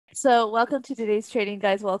So welcome to today's training,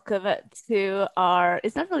 guys. Welcome to our,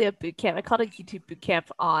 it's not really a boot camp. I call it a YouTube boot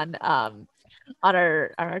camp on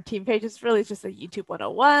our team page. It's really just a YouTube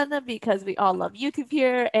 101 because we all love YouTube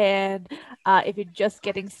here. And if you're just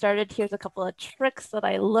getting started, here's a couple of tricks that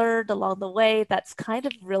I learned along the way that's kind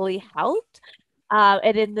of really helped.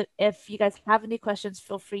 If you guys have any questions,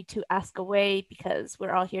 feel free to ask away because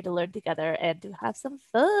we're all here to learn together and to have some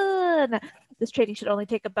fun. This training should only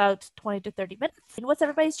take about 20 to 30 minutes. And what's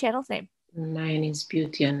everybody's channel's name? Mine is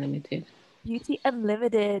Beauty Unlimited. Beauty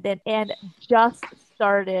Unlimited, and just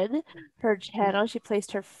started her channel. She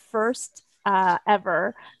placed her first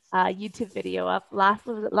ever YouTube video up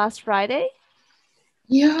last Friday?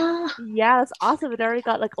 Yeah. Yeah, that's awesome. It already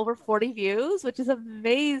got like over 40 views, which is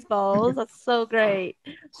amazing, balls. That's so great.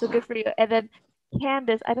 So good for you. And then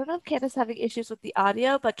Candace, I don't know if Candace is having issues with the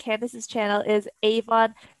audio, but Candace's channel is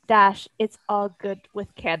Avon dash It's All Good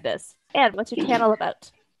with Candace. And what's your channel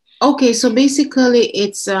about? Okay, so basically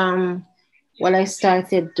it's well, I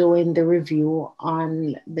started doing the review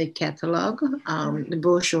on the catalog, the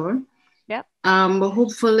brochure. Yep. But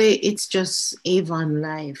hopefully it's just Avon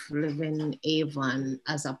life, living Avon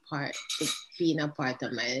as a part, being a part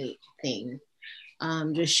of my thing.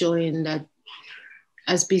 Just showing that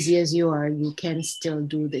as busy as you are, you can still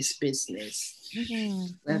do this business.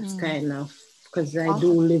 That's kind of because I do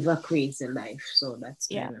Awesome. live a crazy life, so that's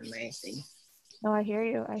Yeah. kind of my thing. No, I hear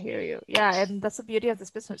you. I hear you. Yeah, and that's the beauty of this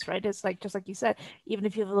business, right? It's like just like you said, even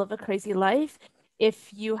if you live a crazy life,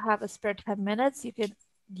 if you have a spare 10 minutes, you could,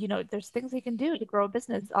 there's things you can do to grow a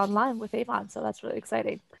business online with Avon. So that's really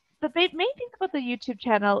exciting. The main thing about the YouTube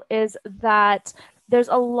channel is that there's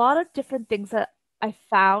a lot of different things that I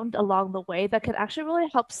found along the way that can actually really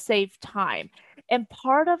help save time. And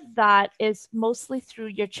part of that is mostly through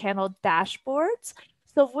your channel dashboards.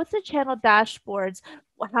 So with the channel dashboards,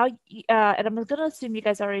 and I'm going to assume you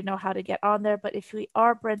guys already know how to get on there, but if we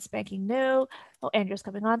are brand spanking new, oh, Andrew's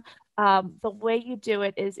coming on. The way you do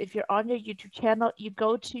it is if you're on your YouTube channel, you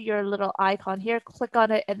go to your little icon here, click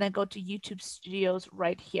on it, and then go to YouTube Studios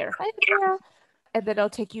right here. Hi, Andrea. And then it'll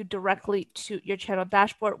take you directly to your channel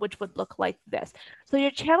dashboard, which would look like this. So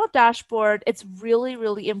your channel dashboard, it's really,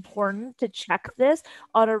 really important to check this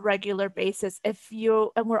on a regular basis. And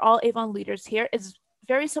we're all Avon leaders here, is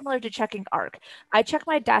very similar to checking ARC. I check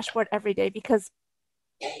my dashboard every day because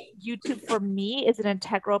YouTube for me is an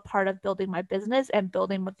integral part of building my business and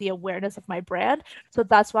building the awareness of my brand. So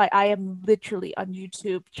that's why I am literally on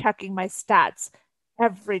YouTube checking my stats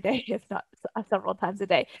every day, if not several times a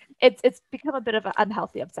day. It's become a bit of an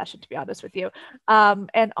unhealthy obsession, to be honest with you.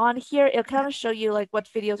 And on here, it'll kind of show you like what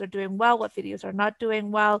videos are doing well, what videos are not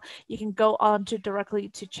doing well. You can go on to directly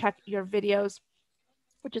to check your videos,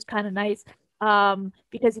 which is kind of nice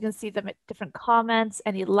because you can see them at different comments,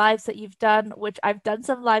 any lives that you've done, which I've done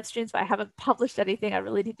some live streams, but I haven't published anything. I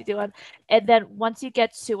really need to do one. And then once you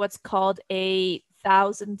get to what's called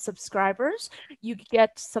 1,000 subscribers, you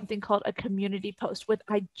get something called a community post, which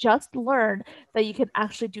I just learned that you can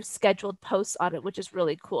actually do scheduled posts on it, which is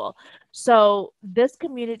really cool. So this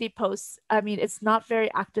community post, I mean, it's not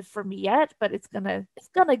very active for me yet, but it's gonna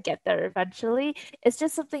get there eventually. It's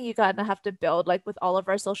just something you kind of have to build. Like with all of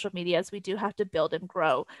our social medias, we do have to build and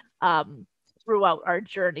grow throughout our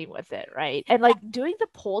journey with it, right? And like doing the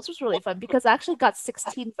polls was really fun because I actually got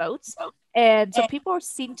 16 votes. And so people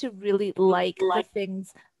seem to really like the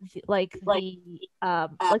things like the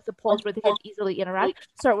polls where they can easily interact.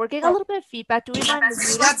 Sorry, we're getting a little bit of feedback. Do we mind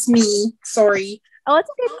muting? That's me. Sorry. Oh, it's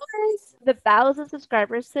okay, guys. The 1,000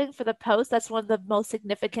 subscribers thing for the post, that's one of the most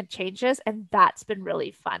significant changes, and that's been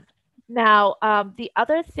really fun. Now, the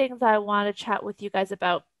other thing that I want to chat with you guys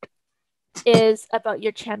about is about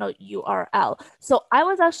your channel URL. So I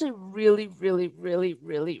was actually really, really, really,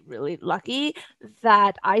 really, really lucky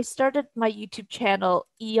that I started my YouTube channel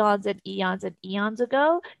eons and eons and eons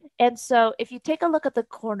ago. And so if you take a look at the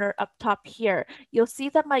corner up top here, you'll see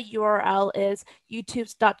that my URL is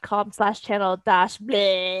youtube.com/channel dash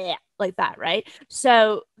like that, right?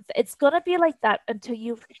 So it's going to be like that until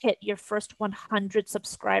you've hit your first 100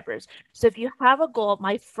 subscribers. So if you have a goal,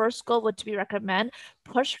 my first goal would be recommend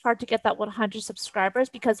push hard to get that 100 subscribers,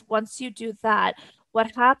 because once you do that,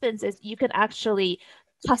 what happens is you can actually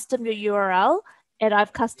custom your URL. And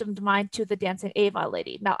I've customed mine to the Dancing Avon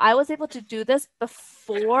lady. Now I was able to do this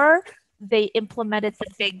before they implemented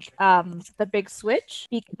the big switch,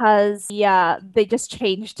 because yeah, they just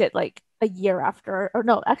changed it like a year after, or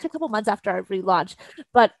no, actually a couple months after I relaunched.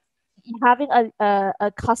 But having a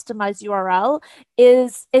customized URL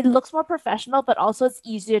is, it looks more professional, but also it's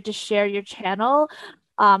easier to share your channel.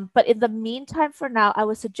 But in the meantime, for now, I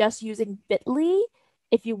would suggest using Bitly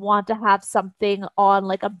if you want to have something on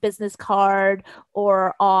like a business card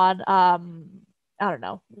or on I don't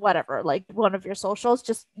know, whatever, like one of your socials,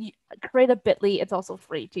 just create a bit.ly. It's also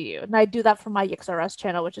free to you. And I do that for my YXRS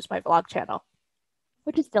channel, which is my vlog channel,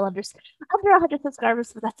 which is still under 100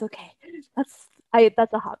 subscribers, but that's okay.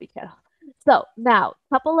 That's a hobby channel. So now,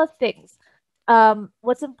 couple of things.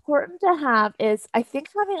 What's important to have is, I think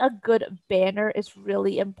having a good banner is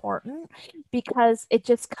really important because it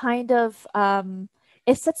just kind of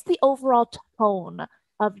it sets the overall tone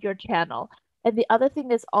of your channel. And the other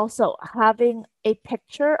thing is also having a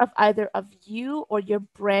picture of either of you or your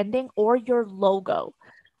branding or your logo.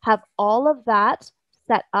 Have all of that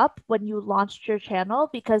set up when you launched your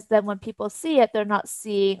channel, because then when people see it, they're not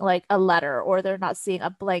seeing like a letter or they're not seeing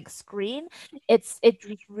a blank screen. It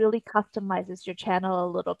just really customizes your channel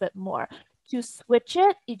a little bit more. To switch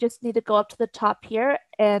it, you just need to go up to the top here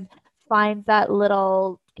and find that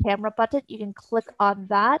little camera button. You can click on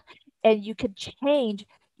that and you can change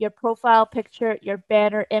your profile picture, your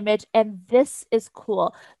banner image, and this is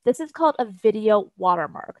cool. This is called a video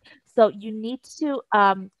watermark. So you need to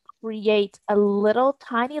create a little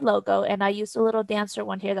tiny logo, and I used a little dancer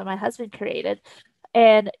one here that my husband created.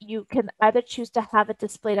 And you can either choose to have it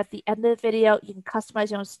displayed at the end of the video, you can customize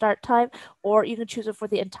your own start time, or you can choose it for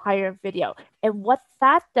the entire video. And what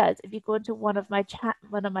that does, if you go into one of my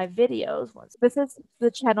videos, this is the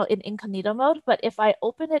channel in incognito mode, but if I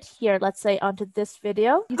open it here, let's say onto this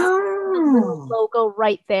video, you see the little logo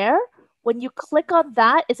right there. When you click on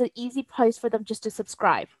that, it's an easy place for them just to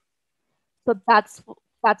subscribe. So that's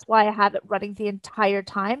why I have it running the entire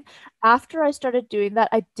time. After I started doing that,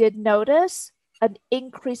 I did notice an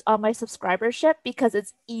increase on my subscribership because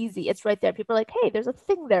it's easy. It's right there. People are like, hey, there's a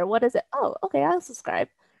thing there. What is it? Oh, okay, I'll subscribe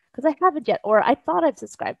because I haven't yet, or I thought I'd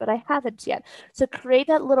subscribed, but I haven't yet. So create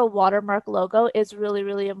that little watermark logo is really,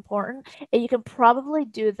 really important. And you can probably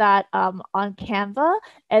do that on Canva.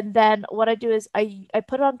 And then what I do is I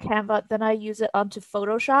put it on Canva, then I use it onto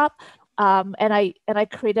Photoshop, and I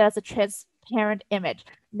create it as a transparent image.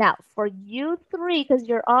 Now, for you three, because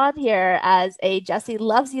you're on here as a Jessie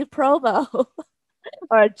Loves You promo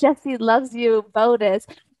or a Jessie Loves You bonus,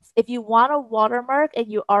 if you want a watermark and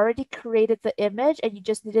you already created the image and you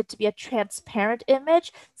just need it to be a transparent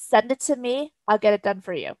image, send it to me. I'll get it done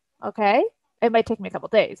for you. Okay? It might take me a couple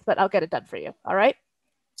days, but I'll get it done for you. All right?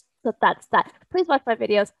 So that's that. Please watch my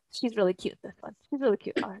videos. She's really cute, this one. She's really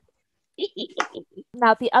cute. All right.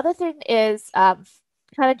 Now, the other thing is kind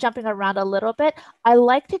of jumping around a little bit. I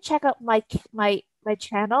like to check out my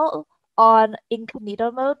channel on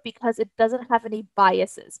incognito mode because it doesn't have any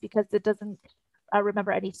biases, because it doesn't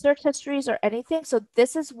remember any search histories or anything. So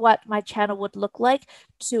this is what my channel would look like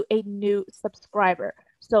to a new subscriber.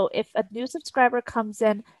 So if a new subscriber comes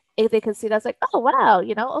in, they can see that's like, oh, wow,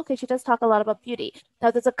 okay, she does talk a lot about beauty.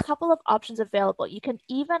 Now, there's a couple of options available. You can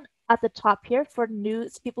even, at the top here, for new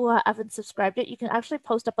people who haven't subscribed yet, you can actually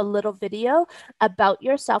post up a little video about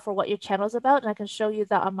yourself or what your channel is about, and I can show you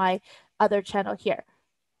that on my other channel here.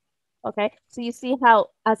 Okay, so you see how,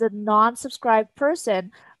 as a non-subscribed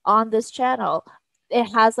person on this channel, it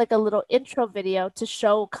has like a little intro video to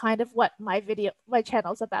show kind of what my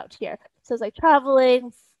channel's about here. So it's like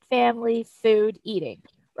traveling, family, food, eating.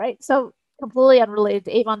 Right? So completely unrelated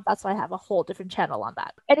to Avon. That's why I have a whole different channel on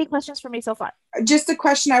that. Any questions for me so far? Just a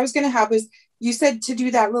question I was going to have is, you said to do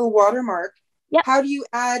that little watermark. Yep. How do you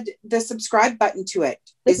add the subscribe button to it?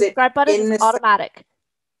 The subscribe button is automatic.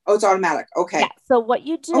 Oh, it's automatic. Okay. Yeah. So what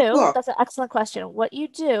you do, cool. That's an excellent question. What you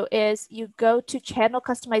do is you go to channel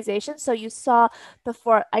customization. So you saw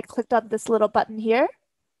before I clicked on this little button here.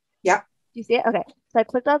 Yeah. You see it? Okay. So I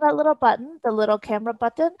clicked on that little button, the little camera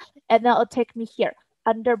button, and that will take me here.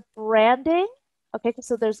 Under branding, okay,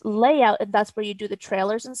 so there's layout, and that's where you do the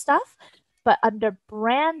trailers and stuff. But under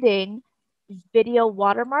branding, video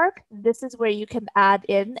watermark, this is where you can add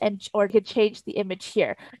in or you can change the image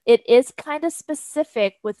here. It is kind of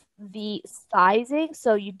specific with the sizing,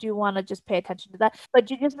 so you do want to just pay attention to that. But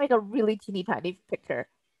you just make a really teeny tiny picture,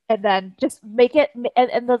 and then just make it.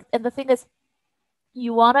 And the thing is,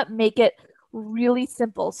 you want to make it really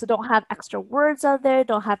simple. So don't have extra words out there.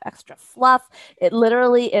 Don't have extra fluff. It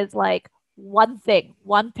literally is like one thing,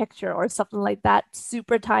 one picture or something like that,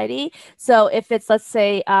 super tiny. So if it's, let's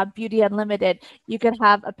say, Beauty Unlimited, you can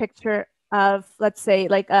have a picture of, let's say,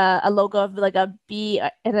 like a logo of like a B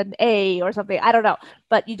and an A or something. I don't know,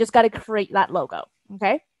 but you just got to create that logo.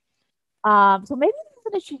 Okay. So maybe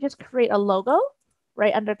I should just create a logo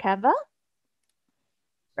right under Canva.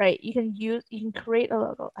 Right. You can create a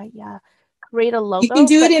logo. Yeah. Create a logo. You can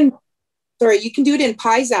do it you can do it in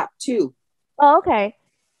PieZap too. Oh, okay.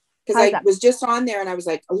 Because I was just on there and I was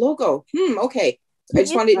like, a logo. Okay. I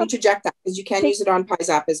just wanted to interject that because you can use it on Pi's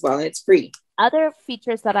app as well, and it's free. Other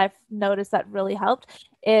features that I've noticed that really helped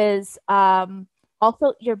is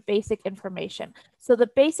also your basic information. So the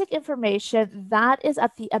basic information that is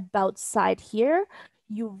at the about side here,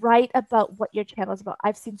 you write about what your channel is about.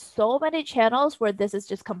 I've seen so many channels where this is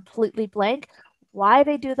just completely blank. Why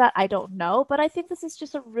they do that, I don't know, but I think this is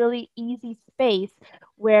just a really easy space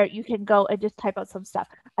where you can go and just type out some stuff.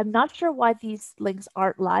 I'm not sure why these links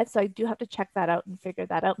aren't live, so I do have to check that out and figure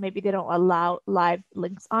that out. Maybe they don't allow live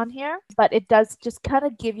links on here, but it does just kind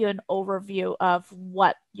of give you an overview of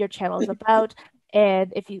what your channel is about.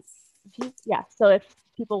 And if you so if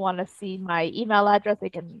people want to see my email address, they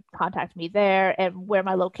can contact me there, and where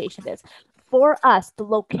my location is. For us, the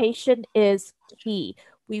location is key.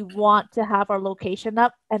 We want to have our location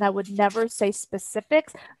up, and I would never say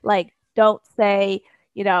specifics. Like, don't say,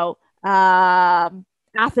 Athens,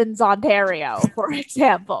 Ontario, for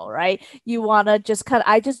example, right? You want to just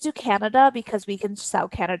I just do Canada because we can sell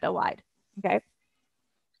Canada wide. Okay.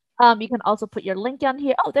 You can also put your link on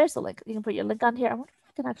here. Oh, there's a link. You can put your link on here. I wonder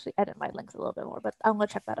if I can actually edit my links a little bit more, but I'm going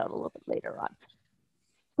to check that out a little bit later on.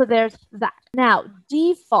 So there's that. Now,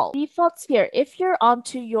 defaults here. If you're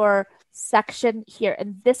onto your section here,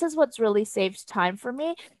 and this is what's really saved time for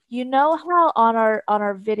me. You know how on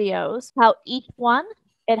our videos, how each one,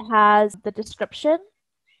 it has the description,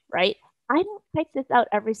 right? I don't type this out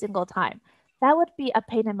every single time. That would be a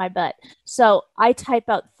pain in my butt. So I type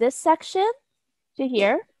out this section to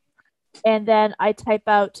here, and then I type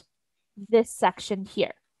out this section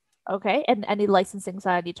here. Okay, and any licensing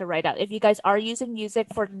that I need to write out. If you guys are using music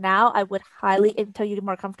for now, I would highly, until you're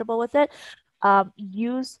more comfortable with it,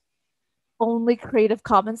 use only Creative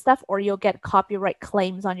Commons stuff, or you'll get copyright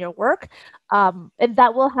claims on your work. And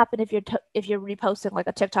that will happen if you're reposting like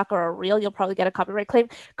a TikTok or a reel. You'll probably get a copyright claim.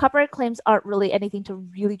 Copyright claims aren't really anything to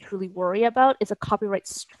really truly worry about. It's a copyright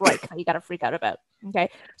strike that you got to freak out about.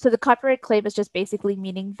 Okay, so the copyright claim is just basically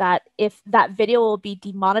meaning that if that video will be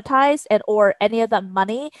demonetized, and or any of the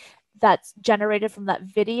money that's generated from that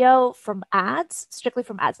video from ads, strictly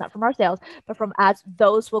from ads, not from our sales, but from ads,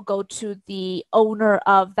 those will go to the owner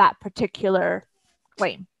of that particular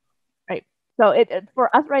claim, right? So it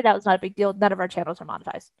for us right now, it's not a big deal. None of our channels are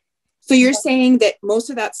monetized. So you're saying that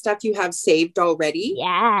most of that stuff you have saved already?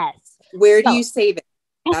 Yes. Where do you save it?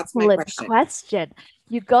 That's my question.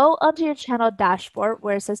 You go onto your channel dashboard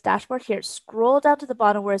where it says dashboard here, scroll down to the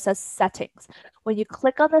bottom where it says settings. When you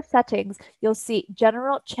click on the settings, you'll see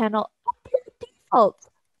general channel default.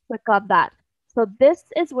 Click on that. So this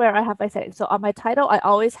is where I have my settings. So on my title, I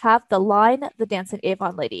always have the line, the dancing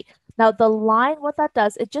Avon lady. Now the line, what that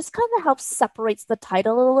does, it just kind of helps separates the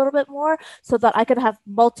title a little bit more so that I can have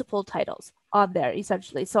multiple titles on there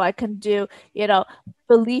essentially. So I can do,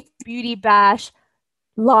 Belief Beauty Bash,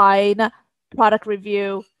 line, product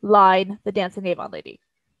review, line, the dancing Avon lady.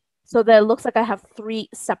 So that it looks like I have 3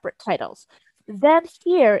 separate titles. Then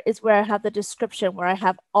here is where I have the description, where I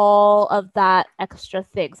have all of that extra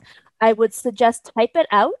things. I would suggest type it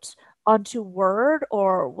out onto Word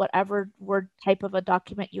or whatever Word type of a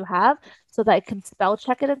document you have so that I can spell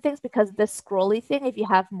check it and things, because this scrolly thing, if you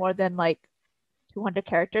have more than like 200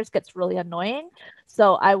 characters, gets really annoying.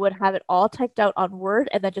 So I would have it all typed out on Word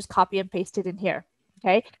and then just copy and paste it in here.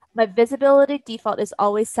 Okay, my visibility default is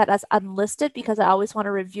always set as unlisted because I always want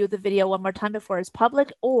to review the video one more time before it's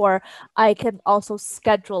public, or I can also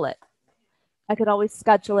schedule it. I could always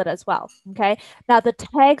schedule it as well. Okay, now the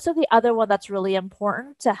tags are the other one that's really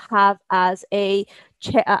important to have as a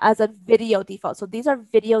video default. So these are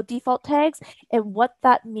video default tags, and what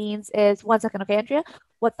that means is, one second, okay, Andrea.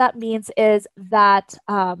 What that means is that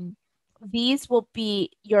these will be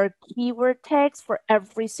your keyword tags for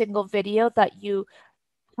every single video that you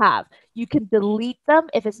have. You can delete them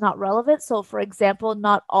if it's not relevant. So for example,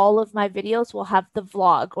 not all of my videos will have the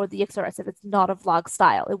vlog or the XRS if it's not a vlog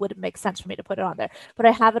style. It wouldn't make sense for me to put it on there, but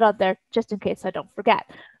I have it on there just in case I don't forget.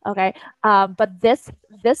 Okay. But this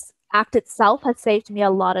act itself has saved me a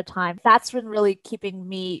lot of time. That's been really keeping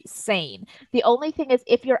me sane. The only thing is,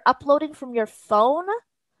 if you're uploading from your phone,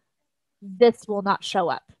 this will not show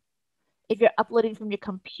up. If you're uploading from your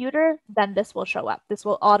computer, then this will show up. This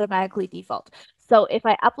will automatically default. So if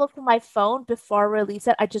I upload from my phone before I release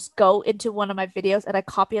it, I just go into one of my videos and I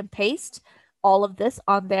copy and paste all of this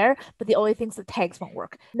on there. But the only thing is the tags won't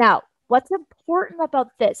work. Now, what's important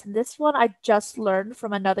about this, and this one I just learned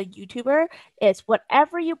from another YouTuber, is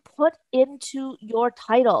whatever you put into your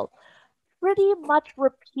title, pretty much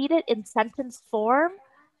repeat it in sentence form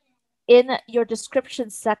in your description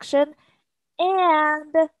section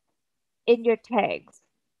and in your tags.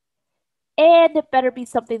 And it better be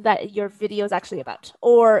something that your video is actually about,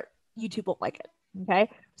 or YouTube won't like it. Okay.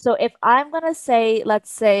 So if I'm going to say,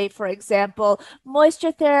 let's say, for example,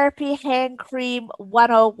 moisture therapy hand cream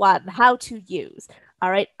 101, how to use. All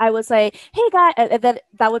right. I would say, hey guys, and then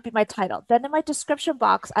that would be my title. Then in my description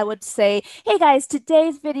box, I would say, hey guys,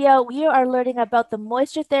 today's video, we are learning about the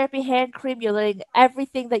moisture therapy hand cream. You're learning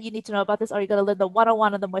everything that you need to know about this, or you're going to learn the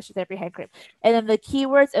 101 on the moisture therapy hand cream. And then the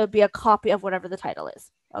keywords, it would be a copy of whatever the title is.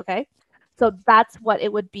 Okay. So that's what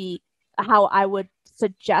it would be, how I would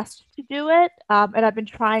suggest to do it. And I've been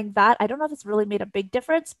trying that. I don't know if it's really made a big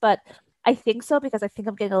difference, but I think so because I think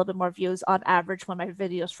I'm getting a little bit more views on average when my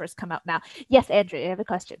videos first come out now. Yes, Andrea, I have a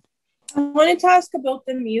question. I wanted to ask about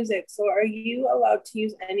the music. So are you allowed to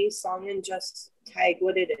use any song and just tag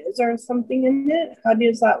what it is or something in it? How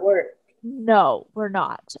does that work? No, we're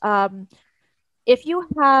not. If you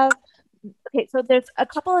have, okay, so there's a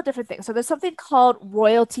couple of different things. So there's something called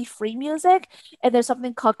royalty-free music, and there's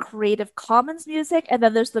something called Creative Commons music, and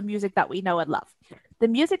then there's the music that we know and love. The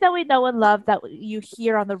music that we know and love that you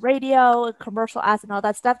hear on the radio, commercial ads, and all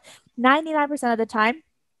that stuff, 99% of the time,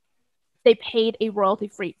 they paid a royalty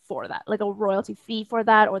free for that, like a royalty fee for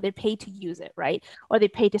that, or they pay to use it, right? Or they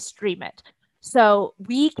pay to stream it. So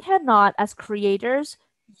we cannot, as creators,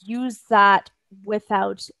 use that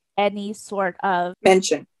without any sort of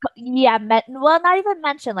Mention. well, not even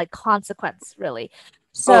mention, like consequence, really.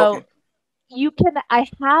 So okay. you can, I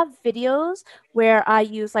have videos where I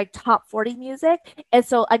use like top 40 music. And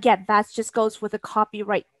so again, that just goes with a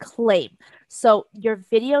copyright claim. So your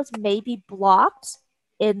videos may be blocked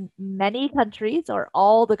in many countries or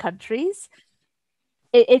all the countries.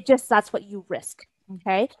 It just, that's what you risk.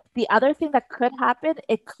 Okay. The other thing that could happen,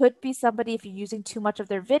 it could be somebody, if you're using too much of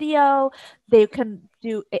their video, they can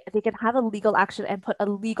have a legal action and put a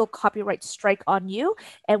legal copyright strike on you.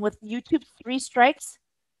 And with YouTube, 3 strikes,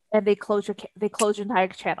 and they close your entire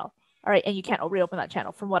channel. All right, and you can't reopen that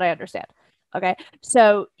channel, from what I understand. Okay,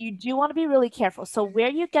 so you do want to be really careful. So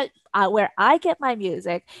where I get my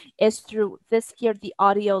music is through this here, the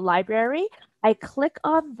audio library. I click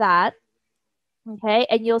on that. Okay,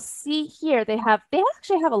 and you'll see here they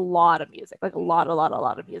actually have a lot of music, like a lot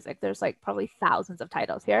of music. There's like probably thousands of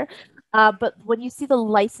titles here. But when you see the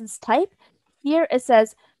license type, here it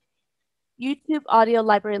says YouTube audio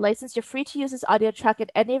library license. You're free to use this audio track in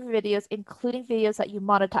any of your videos, including videos that you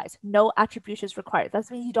monetize. No attributions required. That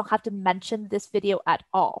means you don't have to mention this video at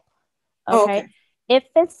all. Okay? Okay. If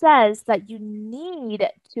it says that you need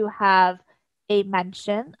to have a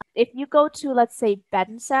mention, if you go to, let's say,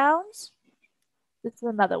 Ben Sounds, this is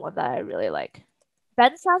another one that I really like.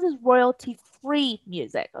 Ben Sounds is royalty-free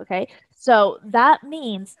music, okay? So that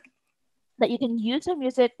means that you can use their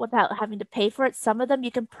music without having to pay for it. Some of them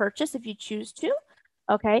you can purchase if you choose to,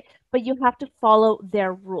 okay? But you have to follow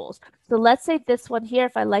their rules. So let's say this one here,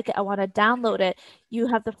 if I like it, I want to download it. You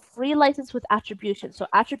have the free license with attribution. So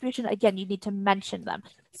attribution, again, you need to mention them.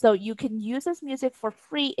 So you can use this music for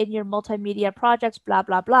free in your multimedia projects, blah,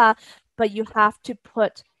 blah, blah, but you have to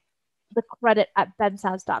put the credit at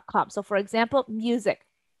bensounds.com. So for example, music,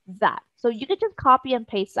 that. So you can just copy and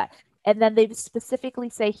paste that. And then they specifically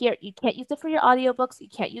say here, you can't use it for your audiobooks, you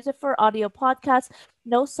can't use it for audio podcasts,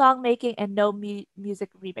 no song making, and no music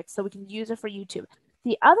remix. So we can use it for YouTube.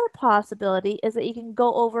 The other possibility is that you can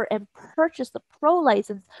go over and purchase the pro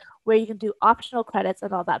license where you can do optional credits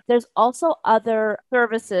and all that. There's also other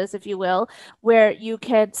services, if you will, where you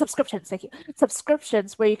can subscriptions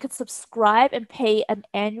where you can subscribe and pay an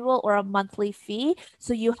annual or a monthly fee,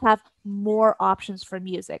 so you have more options for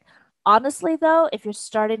music. Honestly, though, if you're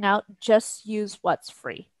starting out, just use what's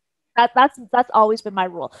free. That's always been my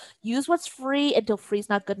rule. Use what's free until free's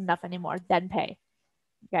not good enough anymore, then pay.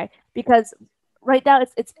 Okay, because right now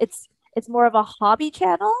it's more of a hobby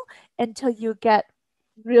channel until you get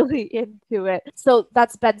really into it. So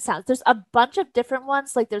that's Ben Sounds. There's a bunch of different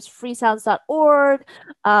ones, like there's freesounds.org,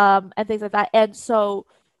 and things like that. And so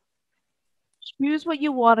choose what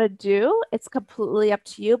you want to do. It's completely up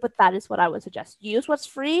to you, but that is what I would suggest. Use what's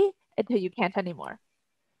free until you can't anymore.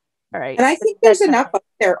 All right. And I think there's enough up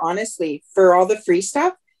there, honestly, for all the free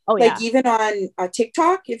stuff. Oh, like yeah. even on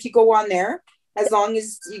TikTok, if you go on there, as long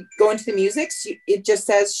as you go into the music, it just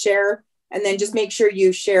says share, and then just make sure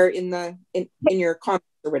you share in your comments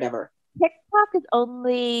or whatever. TikTok is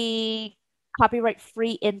only copyright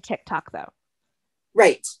free in TikTok, though.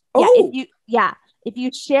 Right. Yeah, if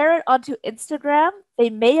you share it onto Instagram, they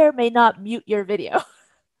may or may not mute your video.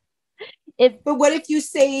 But what if you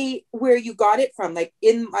say where you got it from? Like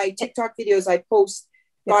in my TikTok videos, I post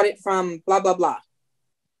got it from blah blah blah.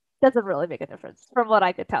 Doesn't really make a difference, from what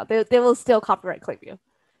I could tell. They will still copyright claim you.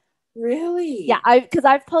 Really? Yeah, because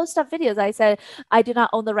I've posted up videos. I said I do not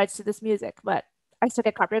own the rights to this music, but I still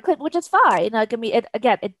get copyright claim, which is fine. Like, I mean,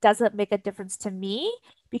 it doesn't make a difference to me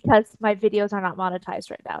because my videos are not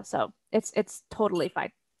monetized right now, so it's totally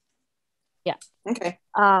fine. Yeah. Okay.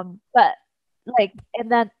 But like,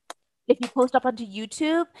 and then if you post up onto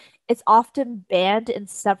YouTube, it's often banned in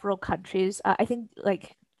several countries. I think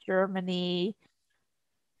like Germany,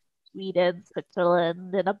 Sweden,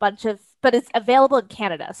 Switzerland, and a bunch of, but it's available in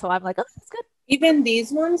Canada. So I'm like, oh, that's good. Even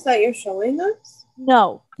these ones that you're showing us?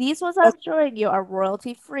 No, these ones I'm showing you are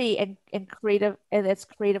royalty free and creative, and it's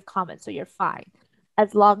Creative Commons, so you're fine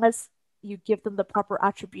as long as you give them the proper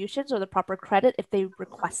attributions or the proper credit if they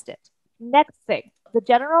request it. Next thing, the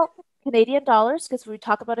general Canadian dollars, because we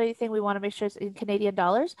talk about anything, we want to make sure it's in Canadian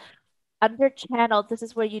dollars. Under channel, this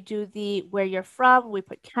is where you do the where you're from. We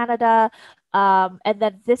put Canada, and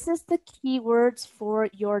then this is the keywords for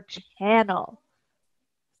your channel.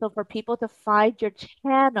 So for people to find your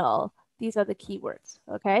channel, these are the keywords,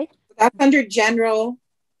 okay? That's under general.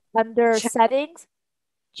 Under settings,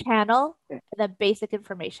 channel, and then basic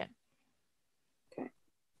information.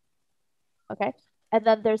 Okay. And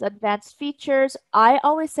then there's advanced features. I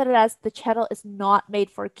always set it as the channel is not made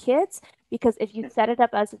for kids, because if you set it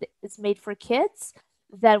up as it's made for kids,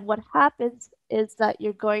 then what happens is that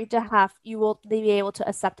you won't be able to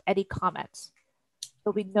accept any comments.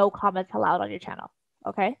 There'll be no comments allowed on your channel.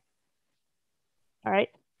 Okay. All right.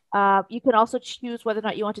 You can also choose whether or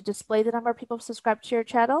not you want to display the number of people subscribed to your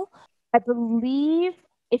channel. I believe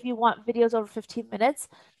if you want videos over 15 minutes,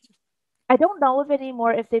 I don't know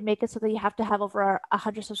if they make it so that you have to have over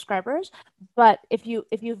 100 subscribers, but if you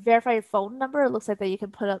verify your phone number, it looks like that you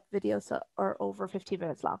can put up videos that are over 15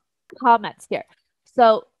 minutes long. Comments here.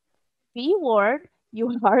 So be warned,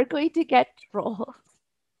 you are going to get trolls,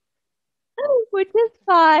 which is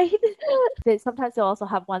fine. Sometimes they'll also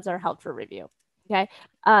have ones that are held for review. Okay,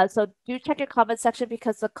 so do check your comment section,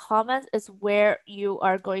 because the comments is where you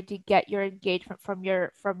are going to get your engagement from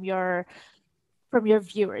your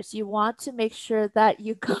viewers. You want to make sure that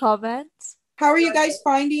you comment. How are you guys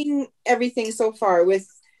finding everything so far with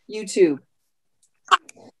YouTube?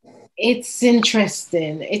 It's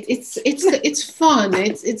interesting. It's fun.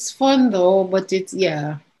 It's fun though, but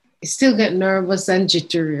you still get nervous and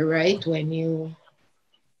jittery, right? When you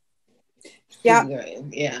yeah.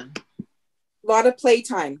 A lot of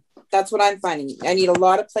playtime. That's what I'm finding. I need a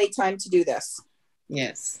lot of playtime to do this.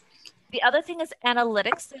 Yes. The other thing is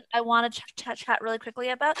analytics that I want to chat really quickly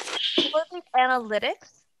about. With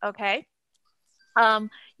analytics, okay,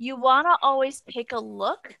 you want to always take a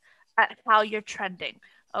look at how you're trending,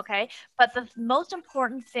 okay? But the most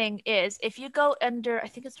important thing is if you go under, I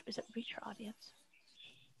think is it reach your audience?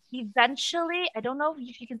 Eventually, I don't know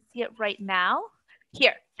if you can see it right now.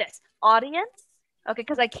 Here, this audience. Okay,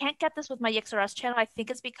 because I can't get this with my AXSWRT channel. I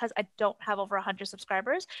think it's because I don't have over 100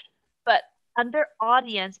 subscribers. But under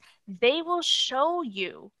audience, they will show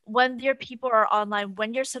you when your people are online,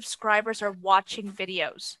 when your subscribers are watching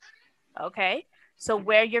videos. Okay, so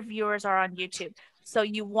where your viewers are on YouTube. So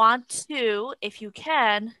you want to, if you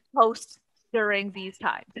can, post during these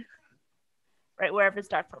times, right? Wherever it's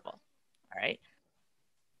dark purple. All right.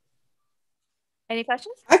 Any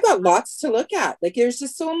questions? I've got lots to look at. Like there's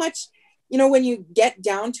just so much, when you get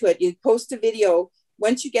down to it, you post a video.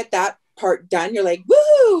 Once you get that part done, you're like,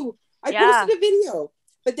 woo! I posted a video.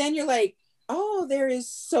 But then you're like, oh, there is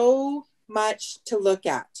so much to look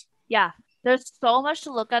at. Yeah, there's so much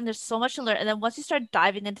to look at. There's so much to learn. And then once you start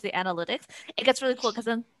diving into the analytics, it gets really cool, because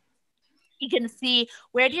then you can see,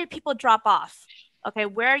 where do your people drop off? Okay,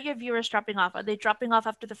 where are your viewers dropping off? Are they dropping off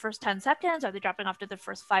after the first 10 seconds? Are they dropping off after the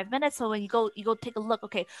first 5 minutes? So when you go take a look,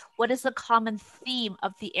 okay, what is the common theme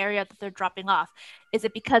of the area that they're dropping off? Is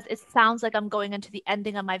it because it sounds like I'm going into the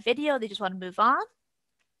ending of my video, they just want to move on?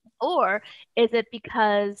 Or is it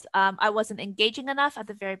because I wasn't engaging enough at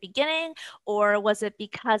the very beginning? Or was it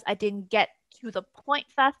because I didn't get to the point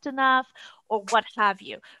fast enough? Or what have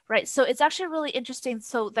you, right? So it's actually really interesting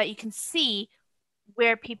so that you can see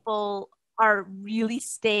where people are really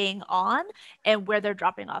staying on and where they're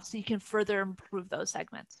dropping off, so you can further improve those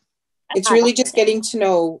segments. It's really just getting to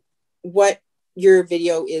know what your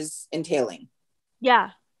video is entailing.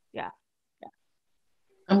 Yeah.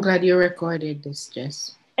 I'm glad you recorded this,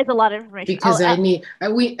 Jess. It's a lot of information. Because I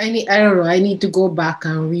need to go back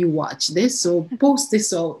and rewatch this. So post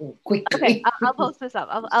this out quickly. Okay, I'll post this up.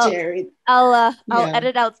 I'll share it. I'll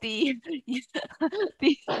edit out the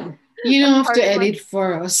You don't have to edit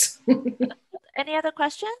for us. Any other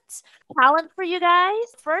questions? Talent for you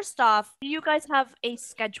guys. First off, do you guys have a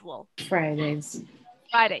schedule? Fridays.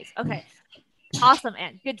 Okay. Awesome,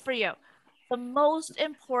 Anne. Good for you. The most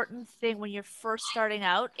important thing when you're first starting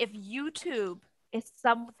out, if YouTube is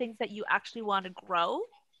some things that you actually want to grow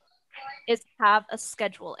is have a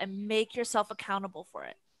schedule and make yourself accountable for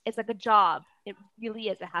it. It's like a job. It really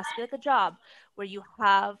is. It has to be like a job where you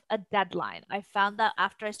have a deadline. I found that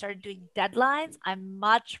after I started doing deadlines, I'm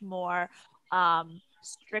much more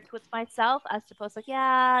strict with myself as opposed to like,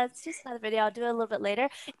 yeah, it's just another video. I'll do it a little bit later.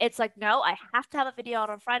 It's like, no, I have to have a video out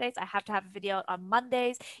on Fridays. I have to have a video out on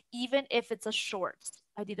Mondays, even if it's a short.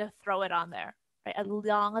 I need to throw it on there, right? As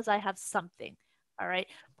long as I have something. All right.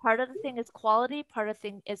 Part of the thing is quality, part of the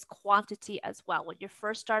thing is quantity as well. When you're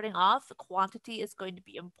first starting off, the quantity is going to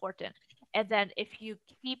be important. And then if you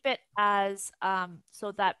keep it as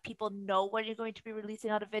so that people know when you're going to be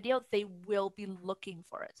releasing out a video, they will be looking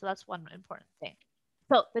for it. So that's one important thing.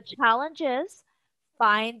 So the challenge is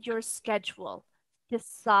find your schedule.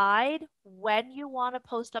 Decide when you want to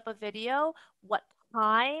post up a video, what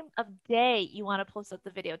time of day you want to post up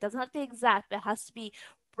the video. It doesn't have to be exact, but it has to be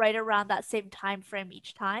right around that same time frame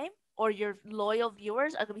each time, or your loyal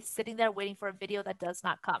viewers are going to be sitting there waiting for a video that does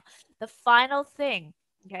not come. The final thing,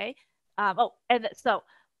 okay? So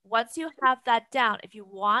once you have that down, if you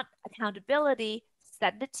want accountability,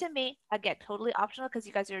 send it to me. Again, totally optional because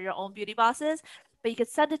you guys are your own beauty bosses, but you can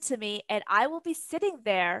send it to me and I will be sitting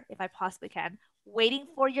there, if I possibly can, waiting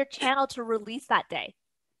for your channel to release that day.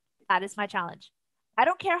 That is my challenge. I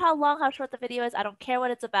don't care how long, how short the video is. I don't care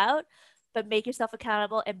what it's about, but make yourself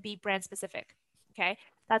accountable and be brand specific. Okay.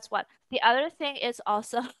 That's what. The other thing is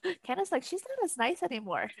also, Kenna's like, she's not as nice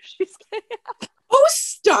anymore. She's Oh,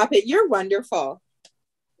 stop it. You're wonderful.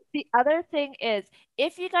 The other thing is,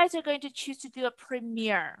 if you guys are going to choose to do a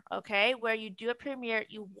premiere, okay, where you do a premiere,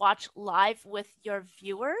 you watch live with your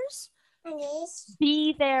viewers,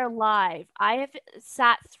 be there live. I have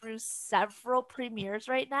sat through several premieres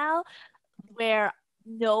right now where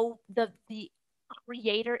the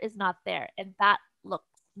creator is not there, and that looks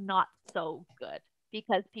not so good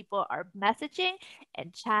because people are messaging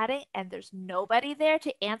and chatting and there's nobody there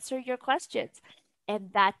to answer your questions. And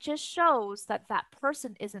that just shows that that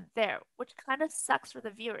person isn't there, which kind of sucks for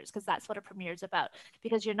the viewers because that's what a premiere is about,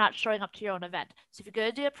 because you're not showing up to your own event. So if you're going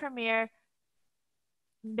to do a premiere,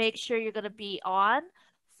 make sure you're going to be on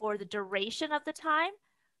for the duration of the time,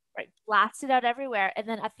 right? Blast it out everywhere. And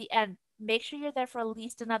then at the end, make sure you're there for at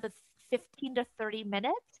least another 15 to 30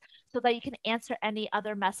 minutes so that you can answer any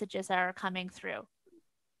other messages that are coming through.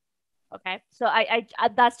 Okay, so I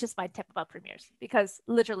that's just my tip about premieres, because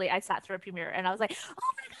literally I sat through a premiere and I was like, oh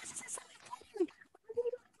my gosh, this is so exciting.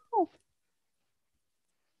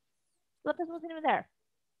 The person wasn't even there,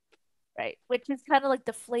 right? Which is kind of like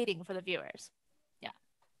deflating for the viewers. Yeah.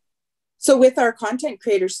 So with our content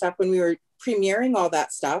creator stuff, when we were premiering all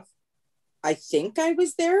that stuff, I think I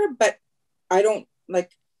was there, but I don't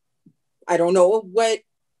know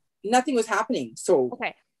nothing was happening. So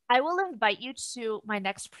okay. I will invite you to my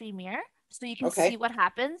next premiere so you can see what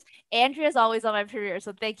happens. Andrea's always on my premiere,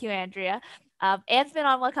 so thank you, Andrea. Anne's been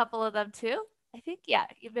on a couple of them too. I think, yeah,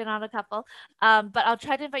 you've been on a couple. But I'll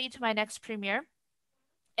try to invite you to my next premiere.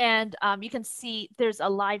 And you can see there's a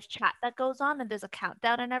live chat that goes on and there's a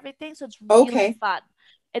countdown and everything. So it's really fun.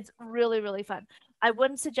 It's really, really fun. I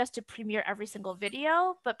wouldn't suggest to premiere every single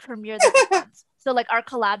video, but premiere the big ones. So like our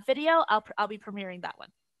collab video, I'll be premiering that one.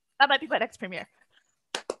 That might be my next premiere.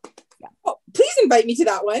 Yeah. Oh, please invite me to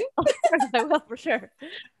that one. Of course, I will, for sure.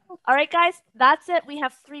 All right, guys, that's it. We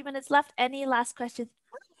have 3 minutes left. Any last questions?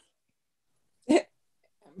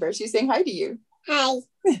 Amber, she's saying hi to you. Hi.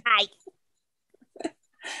 Hi.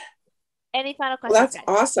 Any final questions? Well, that's guys?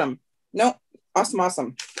 awesome. No,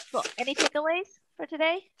 awesome. Cool. Any takeaways for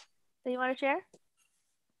today that you want to share?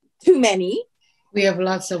 Too many. We have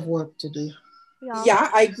lots of work to do. Yeah,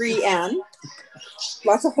 I agree, Anne.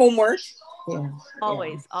 Lots of homework. Yeah.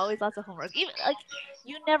 Always lots of homework. Even like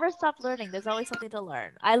you never stop learning. There's always something to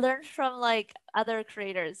learn. I learned from like other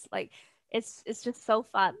creators. Like it's just so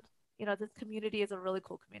fun. You know, this community is a really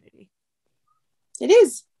cool community. It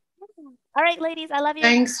is. All right, ladies, I love you.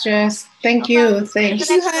 Thanks, Jess. Thank you. Thanks.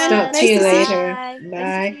 Thank you, Talk to you later. Bye. Bye.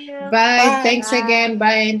 Nice to see you. Bye. Bye. Thanks again.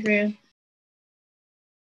 Bye, Andrea.